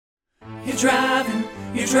You're driving,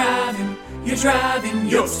 you're driving, you're driving,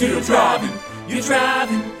 you're still driving. You're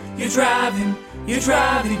driving, you're driving, you're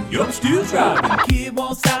driving, you're still driving. Kid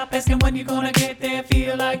won't stop asking when you're gonna get there.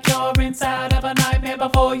 Feel like you're inside of a nightmare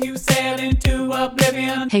before you sail into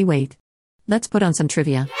oblivion. Hey, wait. Let's put on some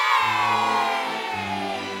trivia.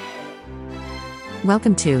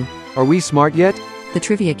 Welcome to Are we smart yet? the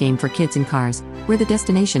trivia game for kids in cars, where the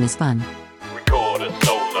destination is fun. Record a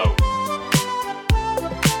solo.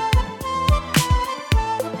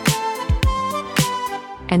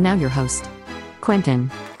 And now your host, Quentin.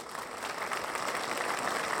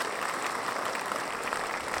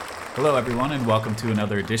 Hello everyone and welcome to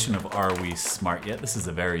another edition of Are We Smart Yet? This is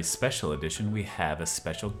a very special edition. We have a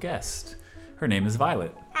special guest. Her name is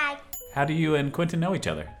Violet. Hi. How do you and Quentin know each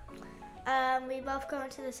other? We both go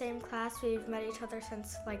into the same class. We've met each other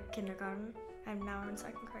since kindergarten, and now we're in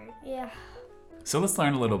second grade. Yeah. So let's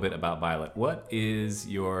learn a little bit about Violet. What is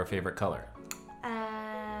your favorite color?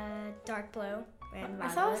 Dark blue and violet. I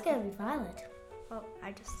thought it was gonna be violet. Well,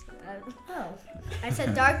 I just said that. Oh. I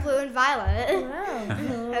said dark blue and violet.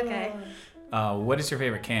 Wow. Okay. What is your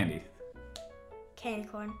favorite candy? Candy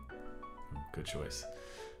corn. Good choice.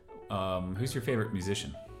 Who's your favorite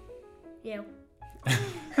musician? You.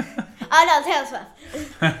 Oh no, Taylor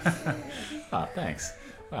Swift. Ah, thanks.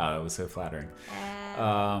 Wow, that was so flattering.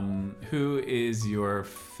 Who is your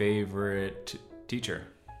favorite teacher?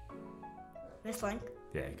 Miss Link.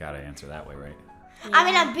 Yeah, you gotta answer that way, right? I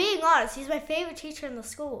mean, I'm being honest. He's my favorite teacher in the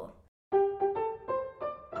school.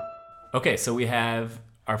 Okay, so we have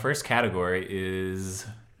our first category is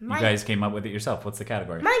you guys came up with it yourself. What's the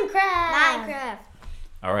category? Minecraft.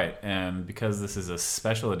 All right, and because this is a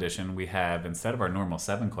special edition, we have, instead of our normal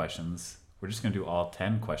 7 questions, we're just going to do all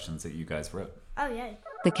 10 questions that you guys wrote. Oh yay.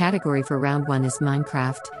 The category for round 1 is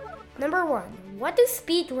Minecraft, Number 1. What do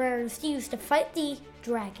speedrunners use to fight the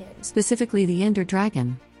dragons? specifically the Ender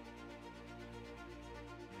Dragon.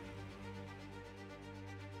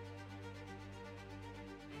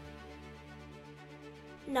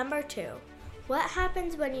 Number 2. What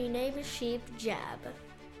happens when you name a sheep Jeb?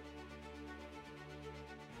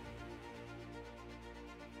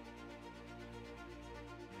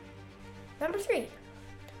 Number 3.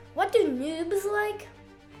 What do noobs like?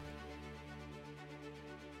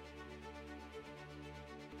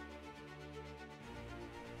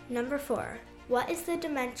 Number 4. What is the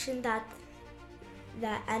dimension that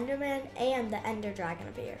the Enderman and the Ender Dragon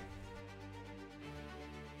appear?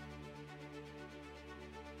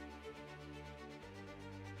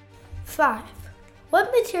 Five.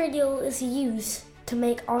 What material is used to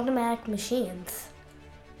make automatic machines?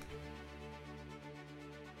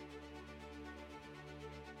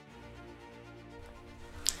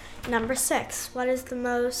 Number 6. What is the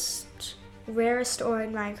most rarest ore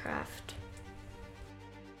in Minecraft?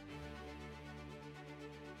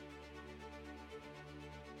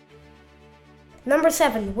 Number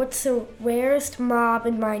 7. What's the rarest mob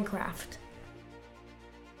in Minecraft?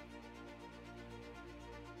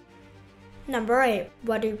 Number 8.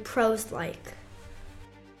 What do pros like?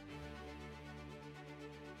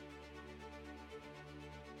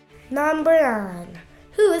 Number 9.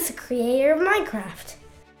 Who is the creator of Minecraft?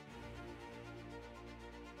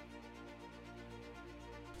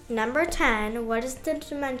 Number 10. What is the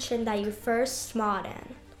dimension that you first spawned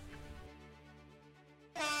in?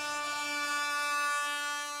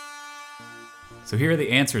 So here are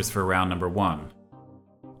the answers for round number 1.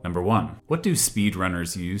 Number 1. What do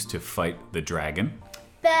speedrunners use to fight the dragon?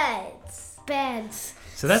 Beds.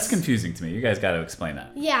 So that's confusing to me. You guys got to explain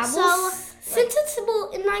that. Yeah, So, well, since it's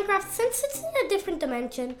in a different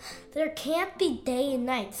dimension, there can't be day and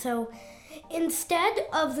night. So instead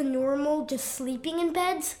of the normal just sleeping in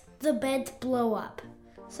beds, the beds blow up.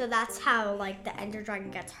 So that's how the Ender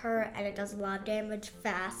Dragon gets hurt and it does a lot of damage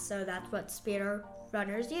fast. So that's what speeder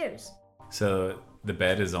runners use. So the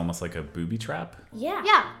bed is almost like a booby trap? Yeah.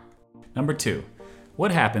 Yeah. Number 2.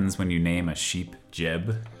 What happens when you name a sheep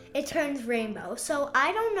Jeb? It turns rainbow. So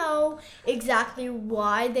I don't know exactly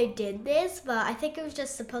why they did this, but I think it was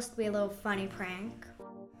just supposed to be a little funny prank.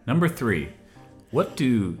 Number 3. What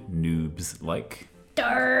do noobs like?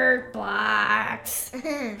 Dirt blocks.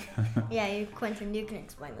 Yeah, Quentin, you can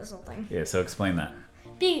explain this whole thing. Yeah, so explain that.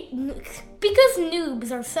 Because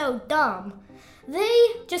noobs are so dumb, they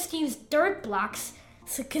just use dirt blocks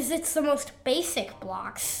because it's the most basic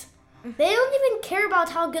blocks. They don't even care about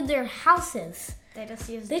how good their house is. They just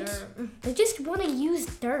use They, dirt. they just want to use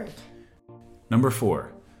dirt. Number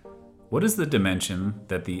 4. What is the dimension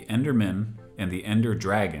that the Enderman and the Ender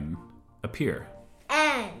Dragon appear?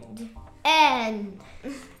 End.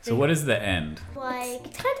 So what is the end? Like,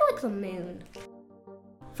 It's kind of like the moon.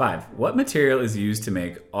 5. What material is used to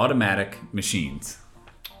make automatic machines?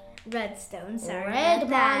 Redstone, sorry.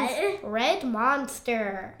 Red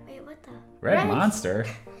monster. Wait, what the? Red Monster?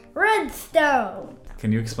 Redstone.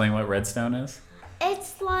 Can you explain what redstone is?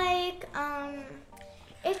 It's like,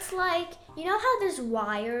 you know how there's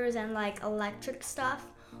wires and like electric stuff?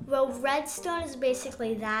 Well, redstone is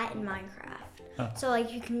basically that in Minecraft. Oh. So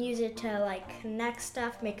like you can use it to like connect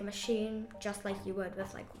stuff, make a machine, just like you would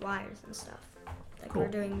with like wires and stuff. Like Cool. we're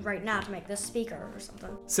doing right now to make this speaker or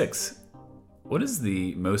something. 6. What is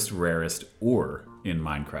the most rarest ore in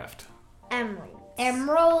Minecraft?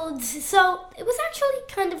 Emeralds. So it was actually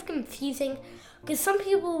kind of confusing because some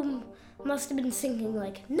people must have been thinking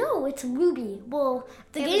like, no, it's ruby. Well,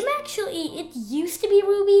 it used to be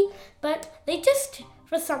ruby, but they just,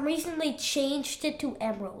 for some reason, they changed it to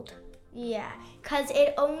emerald. Yeah, because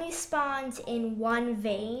it only spawns in one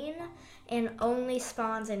vein and only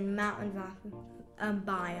spawns in mountain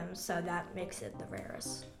biomes, so that makes it the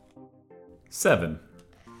rarest. 7.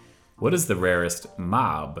 What is the rarest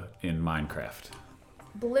mob in Minecraft?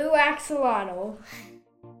 Blue axolotl.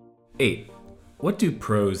 8. What do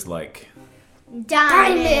pros like?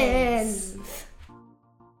 Diamonds!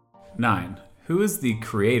 9. Who is the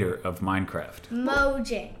creator of Minecraft?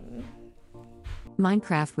 Mojang.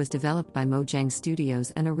 Minecraft was developed by Mojang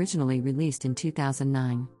Studios and originally released in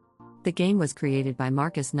 2009. The game was created by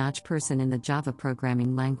Marcus Notch Persson in the Java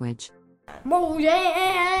programming language. Mojang!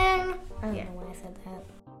 I don't know why I said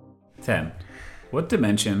that. 10. What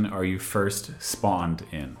dimension are you first spawned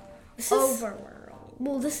in? This is, Overworld.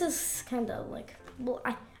 Well, this is kind of like,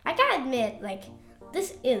 I gotta admit, like,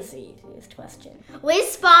 this is the easiest question. We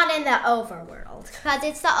spawn in the overworld, because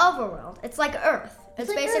it's the overworld. It's like Earth. It's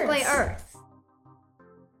like basically Earth.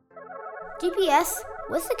 GPS,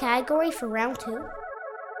 what's the category for round 2?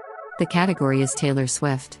 The category is Taylor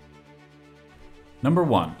Swift. Number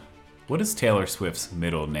 1. What is Taylor Swift's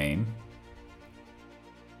middle name?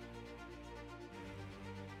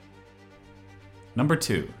 Number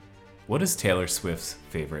 2. What is Taylor Swift's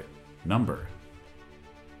favorite number?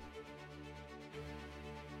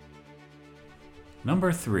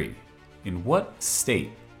 Number 3. In what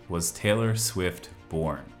state was Taylor Swift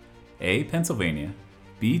born? A. Pennsylvania,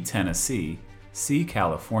 B. Tennessee, C.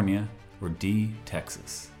 California, or D.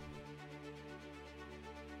 Texas?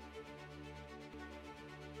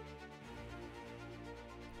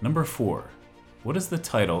 Number 4. What is the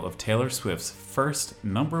title of Taylor Swift's first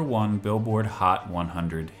number 1 Billboard Hot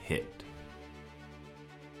 100 hit?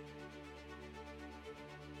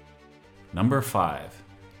 Number 5.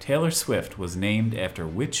 Taylor Swift was named after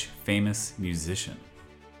which famous musician?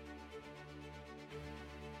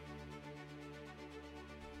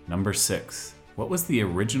 Number 6. What was the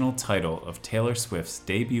original title of Taylor Swift's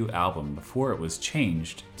debut album before it was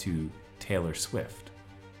changed to Taylor Swift?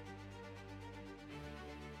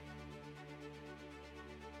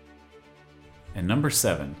 And number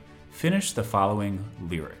 7, finish the following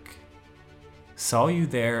lyric. Saw you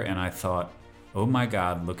there and I thought, oh my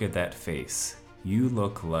God, look at that face. You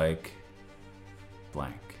look like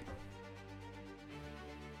blank.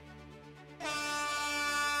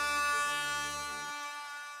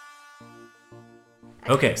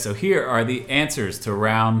 Okay, so here are the answers to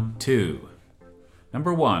round 2.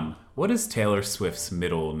 Number 1, what is Taylor Swift's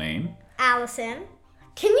middle name? Allison.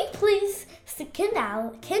 Can you please,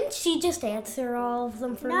 can she just answer all of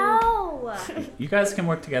them for me? No. You guys can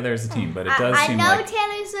work together as a team, but it does I seem know like...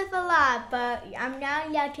 Taylor Swift a lot, but I'm not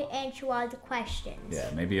allowed to answer all the questions. Yeah,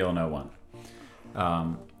 maybe you'll know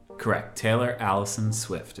one. Correct. Taylor Allison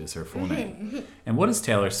Swift is her full name. And what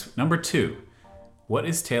is number 2, what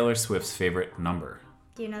is Taylor Swift's favorite number?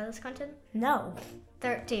 Do you know this, Quentin? No.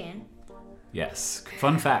 13. Yes.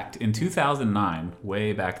 Fun fact, in 2009,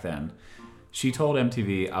 way back then, she told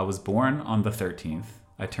MTV, I was born on the 13th.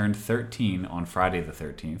 I turned 13 on Friday the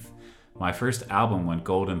 13th. My first album went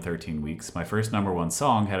gold in 13 weeks. My first number 1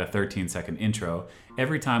 song had a 13-second intro.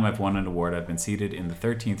 Every time I've won an award, I've been seated in the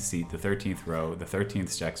 13th seat, the 13th row, the 13th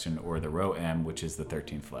section, or the row M, which is the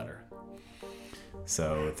 13th letter.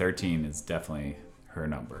 So 13 is definitely her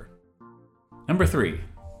number. Number 3.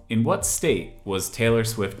 In what state was Taylor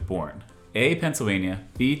Swift born? A. Pennsylvania,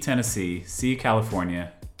 B. Tennessee, C.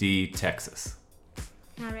 California, D. Texas.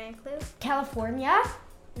 Can I make a clue? California?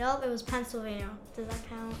 Nope, it was Pennsylvania. Does that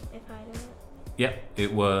count if I do it? Yep,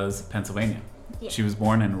 it was Pennsylvania. Yeah. She was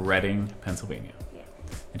born in Reading, Pennsylvania. Yeah.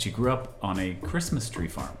 And she grew up on a Christmas tree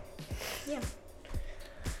farm. Yeah.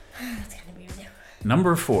 That's kind of weird.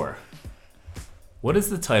 Number 4. What is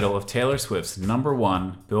the title of Taylor Swift's number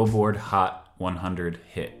 1 Billboard Hot 100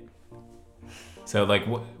 hit? So, like,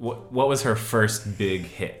 what was her first big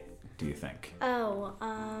hit, do you think? Oh,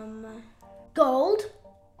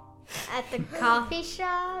 at the coffee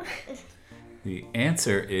shop. The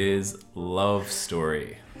answer is Love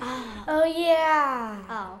Story. Oh yeah.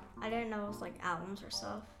 Oh, I didn't know it was like albums or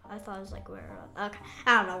stuff. I thought it was like where. Okay,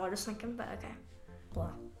 I don't know what I was thinking, but okay.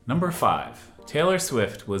 Blah. Number 5. Taylor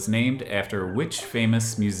Swift was named after which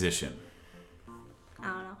famous musician? I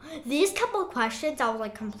don't know. These couple of questions I was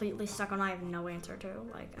like completely stuck on. I have no answer to.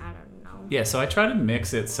 Like I don't know. Yeah, so I try to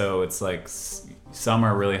mix it so it's like some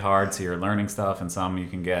are really hard, so you're learning stuff, and some you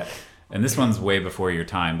can get. And this one's way before your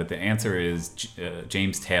time, but the answer is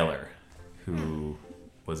James Taylor, who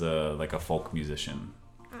was a folk musician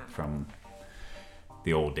from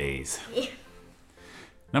the old days.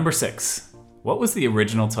 Number 6. What was the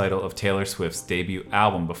original title of Taylor Swift's debut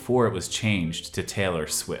album before it was changed to Taylor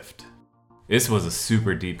Swift? This was a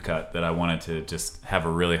super deep cut that I wanted to just have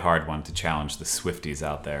a really hard one to challenge the Swifties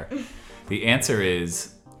out there. The answer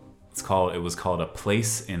is, it was called A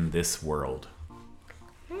Place in This World.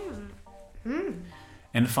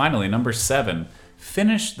 And finally, number 7,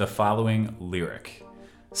 finish the following lyric.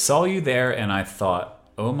 Saw you there and I thought,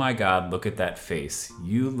 oh my God, look at that face.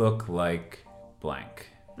 You look like blank.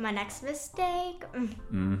 My next mistake.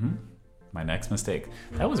 My next mistake.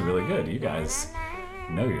 That was really good. You guys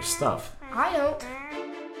know your stuff. I don't.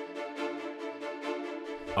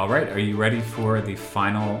 All right, are you ready for the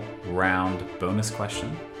final round bonus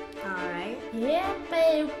question? All right. Yeah,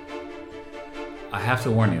 babe. I have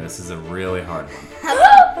to warn you, this is a really hard one.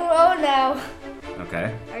 Oh no.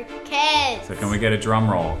 Okay? Our kids. So can we get a drum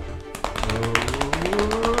roll?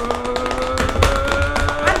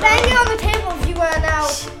 I'm banging on the table if you want to know.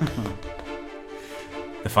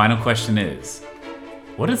 The final question is,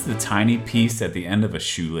 what is the tiny piece at the end of a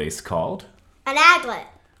shoelace called? An aglet.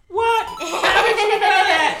 What? How did you know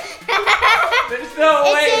that? There's no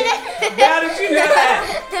way. How did you know that?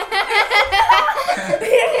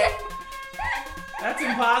 That's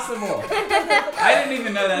impossible. I didn't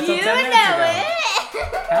even know that until 10 minutes ago.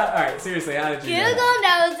 All right, seriously, how did you know that? Google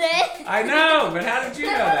knows it. I know, but how did you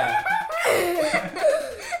know that?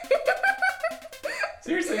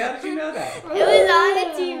 Seriously, how did you know that? It was on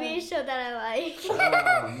a TV show that I like.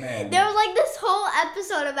 Oh, man. There was like this whole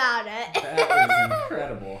episode about it. That is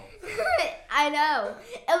incredible. I know.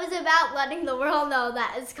 It was about letting the world know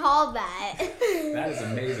that it's called that. That is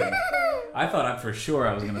amazing. I thought for sure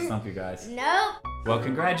I was going to stump you guys. Nope. Well,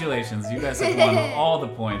 congratulations. You guys have won all the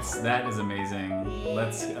points. That is amazing.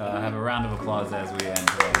 Let's have a round of applause as we end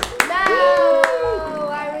today. No.